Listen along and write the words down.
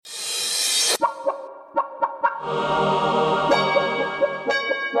The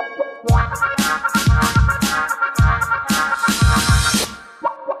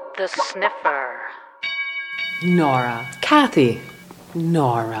sniffer. Nora. Cathi.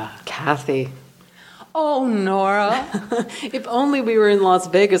 Nora. Cathi. Oh, Nora. If only we were in Las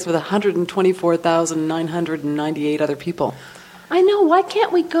Vegas with 124,998 other people. I know. Why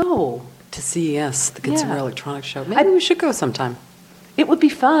can't we go? To CES, the Consumer Electronics Show. Maybe I- we should go sometime. It would be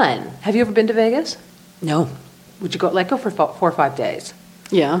fun. Have you ever been to Vegas? No. Would you go? Like, go for 4 or 5 days.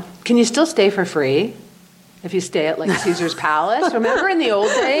 Yeah. Can you still stay for free if you stay at like Caesar's Palace? Remember in the old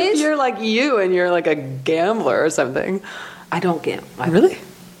days? You're like you, and you're like a gambler or something. I don't gamble. Really?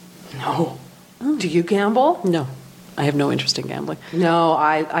 No. Do you gamble? No. I have no interest in gambling. No,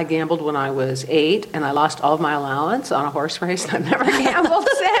 I gambled when I was 8, and I lost all of my allowance on a horse race, and I've never gambled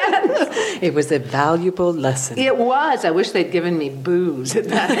since. It was a valuable lesson. It was. I wish they'd given me booze at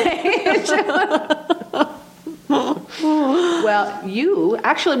that age. Well,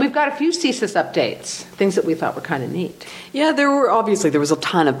 we've got a few CES updates, things that we thought were kind of neat. Yeah, there was a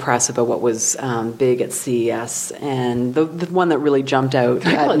ton of press about what was big at CES, and the one that really jumped out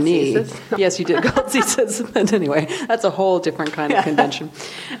at me. CES. Yes, you did call it CES, but anyway, that's a whole different kind of convention.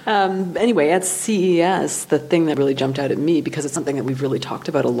 Anyway, at CES, the thing that really jumped out at me, because it's something that we've really talked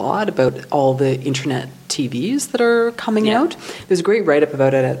about a lot, about all the internet TVs that are coming out. There's a great write-up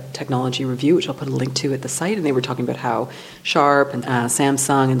about it at Technology Review, which I'll put a link to at the site, and they were talking about how Sharp and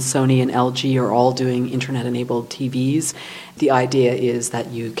Samsung and Sony and LG are all doing internet-enabled TVs. The idea is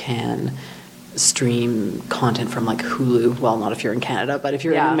that you can stream content from like Hulu, well, not if you're in Canada, but if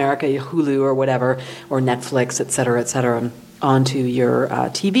you're in America, Hulu or whatever, or Netflix, et cetera, onto your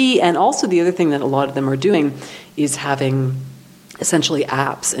TV. And also the other thing that a lot of them are doing is having essentially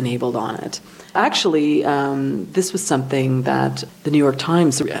apps enabled on it. Actually, this was something that the New York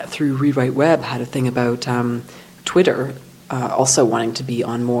Times, through Rewrite Web, had a thing about Twitter also wanting to be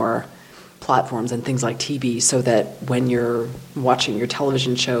on more platforms and things like TV, so that when you're watching your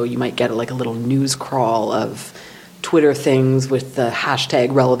television show, you might get a little news crawl of Twitter things with the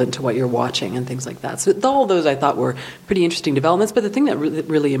hashtag relevant to what you're watching and things like that. So all those I thought were pretty interesting developments. But the thing that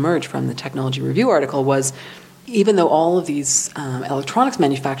really emerged from the Technology Review article was, even though all of these electronics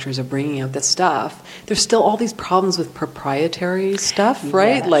manufacturers are bringing out this stuff, there's still all these problems with proprietary stuff,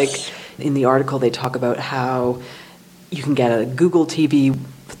 right? Yes. Like in the article, they talk about how you can get a Google TV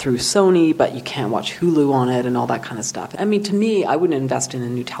through Sony, but you can't watch Hulu on it and all that kind of stuff. I mean, to me, I wouldn't invest in a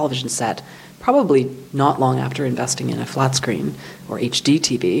new television set, probably not long after investing in a flat screen or HD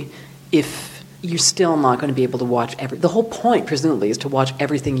TV, if you're still not going to be able to watch the whole point, presumably, is to watch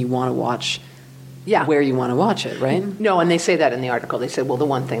everything you want to watch. Yeah, where you want to watch it, right? No, and they say that in the article. They say, well, the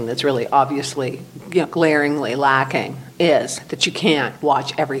one thing that's really obviously, glaringly lacking is that you can't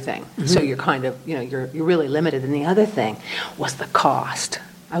watch everything. Mm-hmm. So you're kind of, you're really limited. And the other thing was the cost.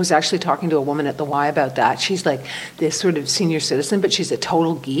 I was actually talking to a woman at the Y about that. She's like this sort of senior citizen, but she's a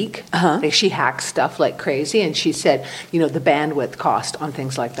total geek. Uh-huh. She hacks stuff like crazy. And she said, the bandwidth cost on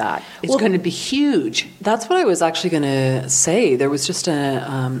things like that is going to be huge. That's what I was actually going to say. There was just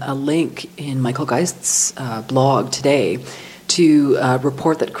a link in Michael Geist's blog today to a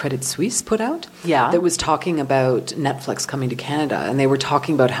report that Credit Suisse put out that was talking about Netflix coming to Canada. And they were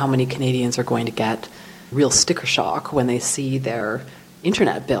talking about how many Canadians are going to get real sticker shock when they see their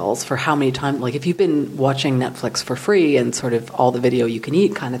internet bills for how many times, like if you've been watching Netflix for free and sort of all the video you can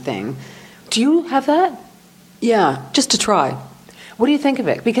eat kind of thing. Do you have that? Yeah, just to try. What do you think of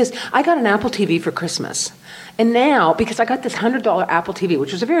it? Because I got an Apple TV for Christmas. And now, because I got this $100 Apple TV,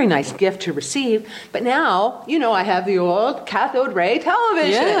 which was a very nice gift to receive, but now, I have the old cathode ray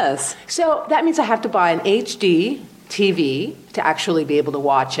television. Yes. So that means I have to buy an HD TV to actually be able to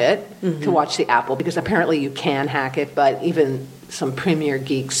watch it, to watch the Apple, because apparently you can hack it, but even some premier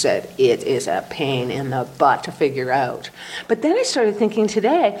geeks said it is a pain in the butt to figure out. But then I started thinking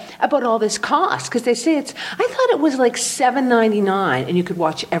today about all this cost, because they say I thought it was like $7.99 and you could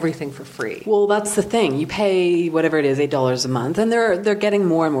watch everything for free. Well, that's the thing. You pay whatever it is, $8 a month, and they're getting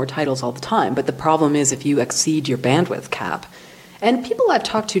more and more titles all the time. But the problem is if you exceed your bandwidth cap, and people I've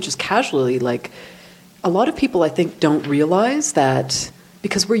talked to just casually, like a lot of people I think don't realize that,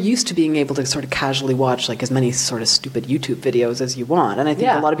 because we're used to being able to sort of casually watch like as many sort of stupid YouTube videos as you want. And I think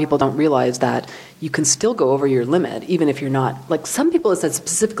a lot of people don't realize that you can still go over your limit, even if you're not, like some people have said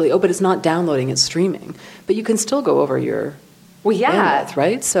specifically, but it's not downloading, it's streaming. But you can still go over your bandwidth,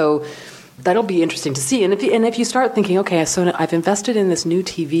 right? So that'll be interesting to see. And if you start thinking, okay, so I've invested in this new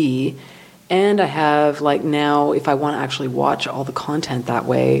TV, and I have now, if I want to actually watch all the content that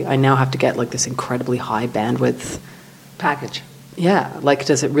way, I now have to get like this incredibly high bandwidth package. Yeah, like,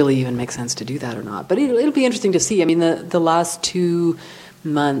 does it really even make sense to do that or not? But it'll be interesting to see. I mean, the last 2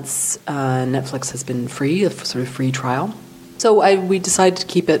 months, Netflix has been free, a sort of free trial. So we decided to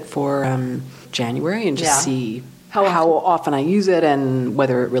keep it for January and just see how often I use it and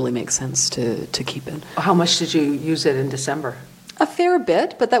whether it really makes sense to keep it. How much did you use it in December? A fair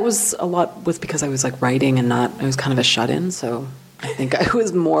bit, but that was a lot was because I was like writing and I was kind of a shut-in, so I think I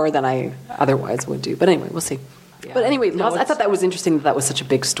was more than I otherwise would do. But anyway, we'll see. Yeah. But anyway, I thought that was interesting that was such a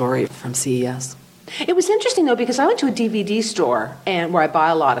big story from CES. It was interesting, though, because I went to a DVD store and where I buy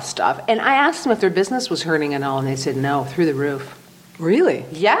a lot of stuff, and I asked them if their business was hurting and all, and they said no, through the roof. Really?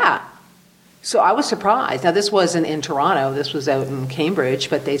 Yeah. So I was surprised. Now, this wasn't in Toronto. This was out in Cambridge,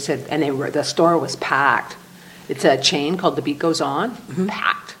 but they said, and the store was packed. It's a chain called The Beat Goes On. Mm-hmm.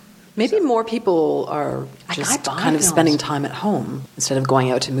 Packed. Maybe more people are just kind of spending time at home instead of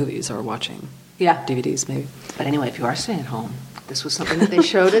going out to movies or watching DVDs, maybe. But anyway, if you are staying at home, this was something that they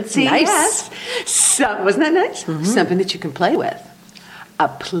showed at CES. Nice. So, wasn't that nice? Mm-hmm. Something that you can play with. A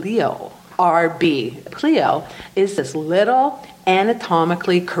Pleo RB. Pleo is this little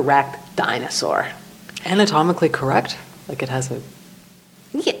anatomically correct dinosaur. Anatomically correct? Like it has a...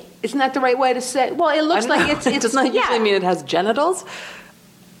 Yeah. Isn't that the right way to say? Well, it looks like it's... It does not usually mean it has genitals.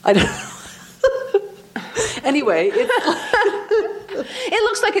 I don't know. Anyway, it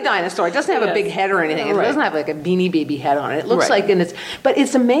looks like a dinosaur. It doesn't have a big head or anything. It doesn't have like a Beanie Baby head on it. It looks like, but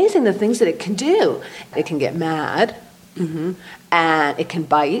it's amazing the things that it can do. It can get mad, and it can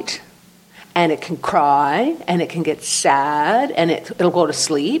bite, and it can cry, and it can get sad, and it'll go to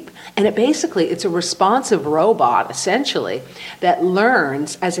sleep. And it's a responsive robot, essentially, that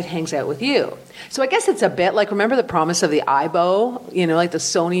learns as it hangs out with you. So I guess it's a bit like, remember the promise of the Aibo, like the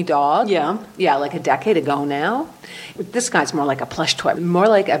Sony dog? Yeah. Yeah, like a decade ago now. This guy's more like a plush toy, more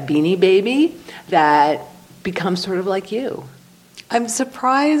like a Beanie Baby that becomes sort of like you. I'm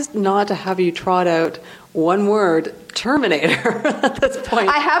surprised not to have you trot out one word, Terminator, at this point.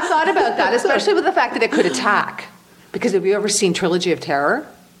 I have thought about that, especially with the fact that it could attack. Because have you ever seen Trilogy of Terror?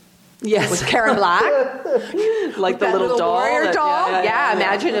 Yes. With Karen Black? Like the little doll. Warrior doll? Yeah,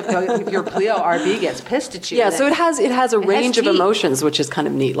 imagine if your Pleo RB gets pissed at you. Yeah, so it has a range of emotions, which is kind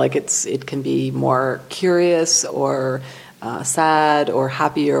of neat. Like it can be more curious or sad or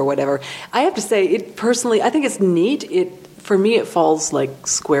happy or whatever. I have to say, I think it's neat. For me, it falls like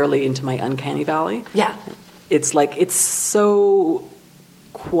squarely into my uncanny valley. Yeah. It's so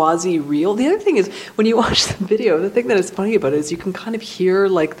quasi-real. The other thing is, when you watch the video, the thing that is funny about it is you can kind of hear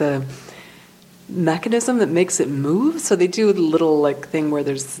like the mechanism that makes it move. So they do a little like thing where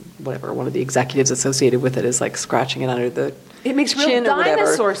there's one of the executives associated with it is like scratching it under the It makes real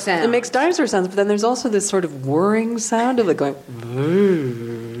dinosaur sounds. It makes dinosaur sounds, but then there's also this sort of whirring sound of like going...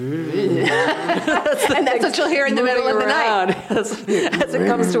 and that's what you'll hear in the middle of the night. as it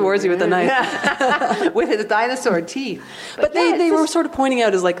comes towards you with the knife. With his dinosaur teeth. But they were sort of pointing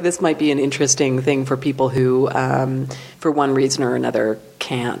out as like this might be an interesting thing for people who, for one reason or another,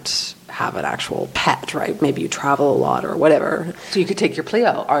 can't have an actual pet, right? Maybe you travel a lot or whatever. So you could take your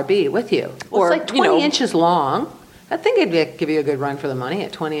Pleo RB with you. Well, or it's like 20 inches long. I think it'd give you a good run for the money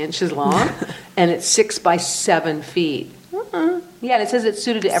at 20 inches long. And it's 6 by 7 feet. Yeah, and it says it's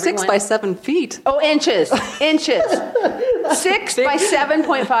suited to everyone. 6 by 7 feet. Oh, inches. 6 by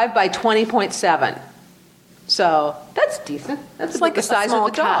 7.5 by 20.7. So that's decent. That's like the size of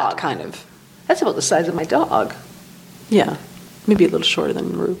the dog. Kind of. That's about the size of my dog. Yeah. Maybe a little shorter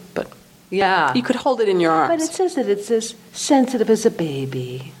than Rue, but yeah, you could hold it in your arms. But it says that it's as sensitive as a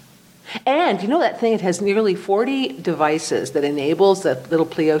baby. And you know that thing, it has nearly 40 devices that enables the little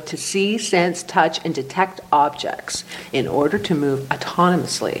Pleo to see, sense, touch, and detect objects in order to move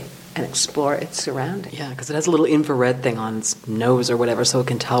autonomously and explore its surroundings. Yeah, because it has a little infrared thing on its nose or whatever, so it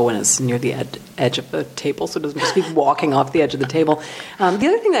can tell when it's near the edge of the table, so it doesn't just keep walking off the edge of the table. The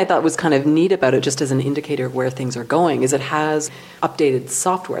other thing that I thought was kind of neat about it, just as an indicator of where things are going, is it has updated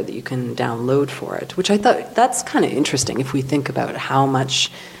software that you can download for it, which I thought that's kind of interesting if we think about how much...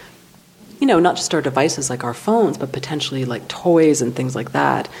 not just our devices like our phones, but potentially like toys and things like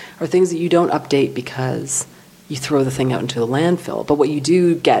that, are things that you don't update because you throw the thing out into the landfill. But what you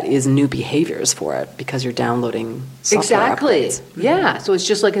do get is new behaviors for it because you're downloading software updates. Yeah. So it's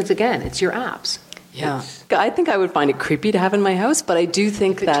just like it's your apps. Yeah. I think I would find it creepy to have in my house, but I do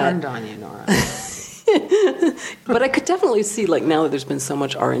think it that... turned on you, Nora. But I could definitely see, like, now that there's been so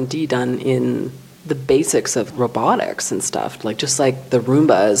much R&D done in the basics of robotics and stuff, like just like the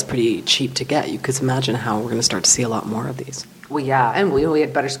Roomba is pretty cheap to get. You could imagine how we're going to start to see a lot more of these. Well, yeah, and we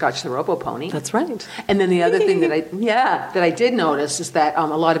had Butterscotch the Robo Pony. That's right. And then the other thing that I did notice is that a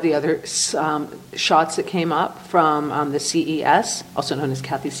lot of the other shots that came up from the CES, also known as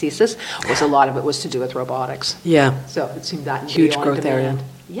Cathi CES, a lot of it was to do with robotics. Yeah. So it seemed that huge growth area.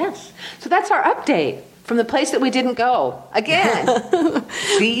 Yes. So that's our update from the place that we didn't go again.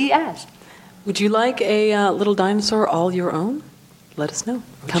 CES. Would you like a little dinosaur all your own? Let us know.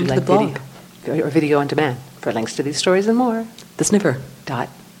 Come to the blog. Or video on demand. For links to these stories and more,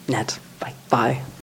 thesnniffer.net. Bye. Bye.